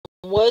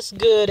What's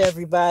good,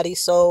 everybody?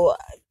 So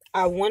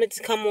I wanted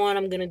to come on.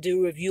 I'm gonna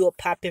do a review of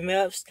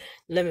PopMFs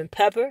Lemon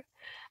Pepper.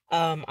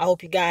 I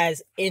hope you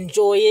guys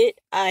enjoy it.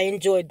 I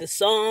enjoyed the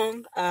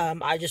song.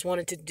 I just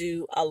wanted to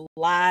do a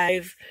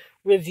live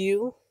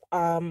review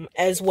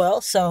as well.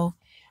 So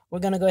we're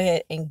gonna go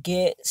ahead and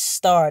get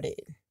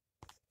started.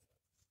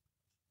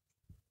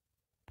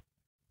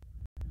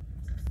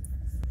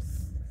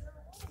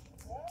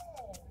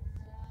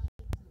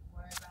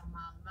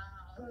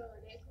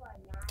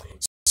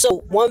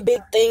 So one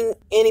big thing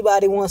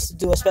anybody wants to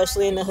do,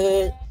 especially in the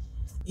hood,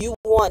 you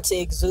want to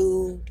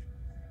exude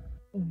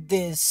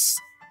this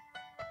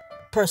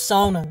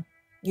persona.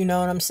 You know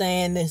what I'm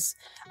saying? This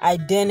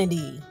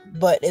identity.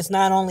 But it's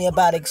not only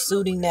about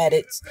exuding that,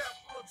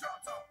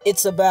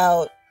 it's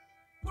about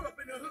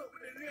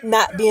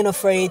not being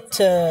afraid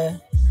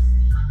to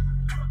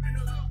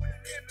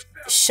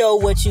show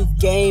what you've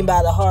gained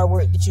by the hard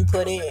work that you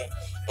put in.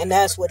 And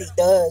that's what he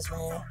does,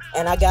 man.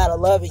 And I gotta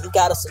love it. You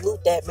gotta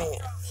salute that man.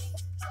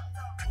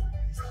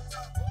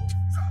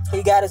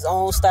 He got his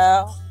own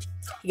style.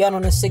 He got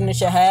on his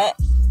signature hat.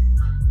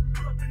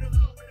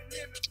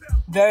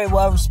 Very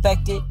well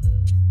respected.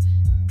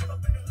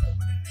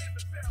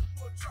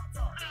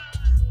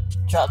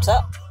 Drop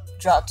top,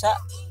 drop top,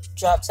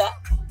 drop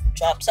top,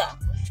 drop top,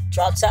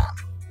 drop top,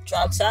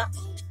 drop top,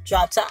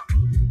 drop top,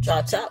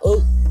 drop top.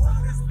 Ooh.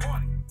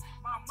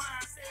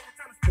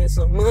 Get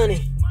some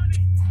money.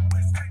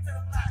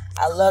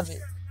 I love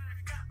it.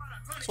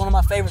 It's one of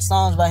my favorite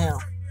songs by him.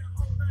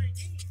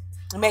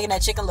 They're making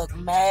that chicken look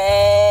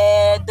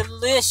mad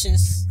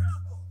delicious.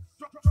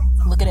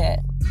 Look at that.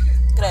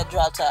 Look at that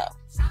drop top.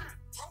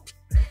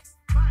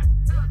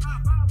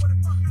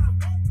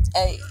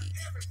 Hey.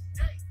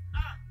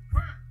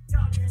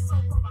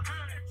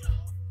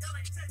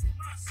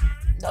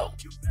 No.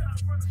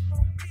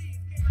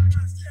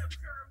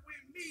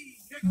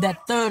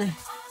 That 30.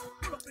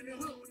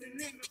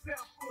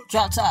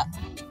 Drop top.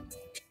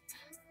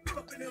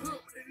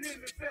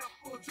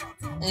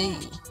 Hey.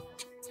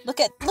 Look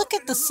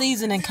at the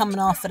seasoning coming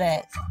off of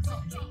that.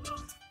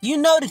 You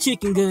know the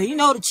chicken good. You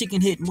know the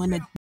chicken hitting when the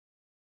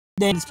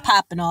then it's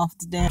popping off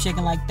the damn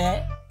chicken like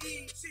that.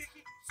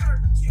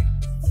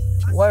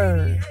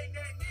 Word.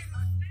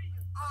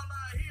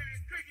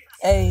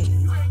 Hey.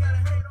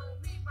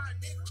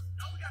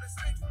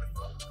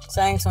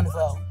 Same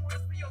 24.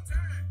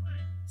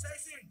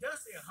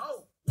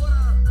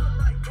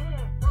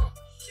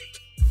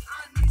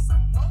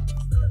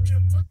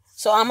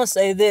 So I'm gonna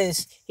say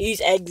this: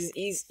 he's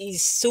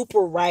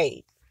super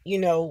right. You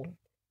know,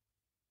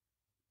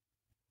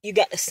 you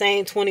got the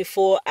same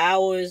 24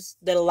 hours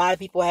that a lot of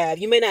people have.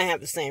 You may not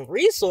have the same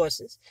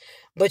resources,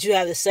 but you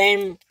have the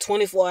same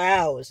 24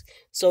 hours.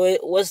 So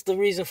what's the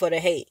reason for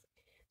the hate?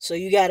 So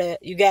you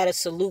gotta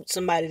salute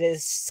somebody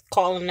that's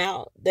calling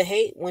out the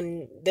hate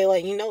when they're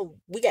like,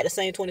 we got the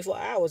same 24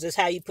 hours. It's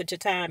how you put your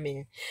time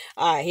in.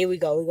 All right, here we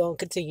go. We're gonna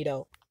continue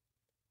though.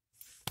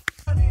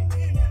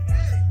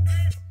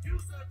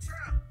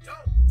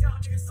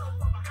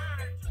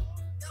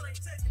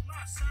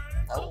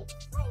 Oh.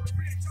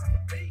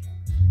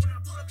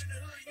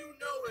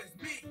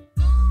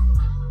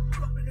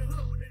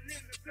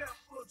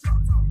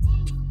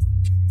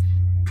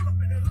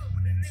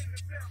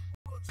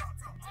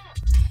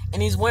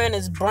 And he's wearing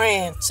his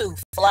brand too,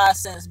 Fly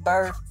Since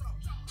Birth.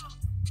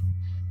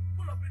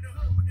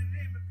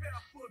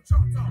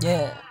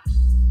 Yeah.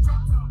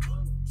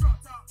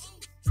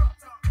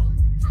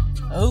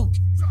 Oh.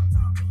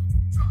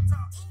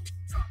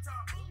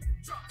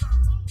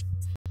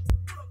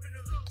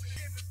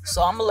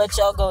 So I'm gonna let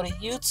y'all go to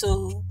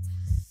YouTube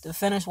to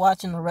finish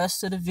watching the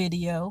rest of the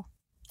video.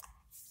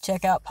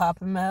 Check out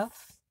PopMF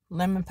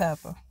Lemon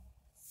Pepper.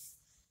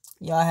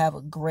 Y'all have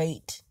a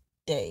great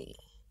day.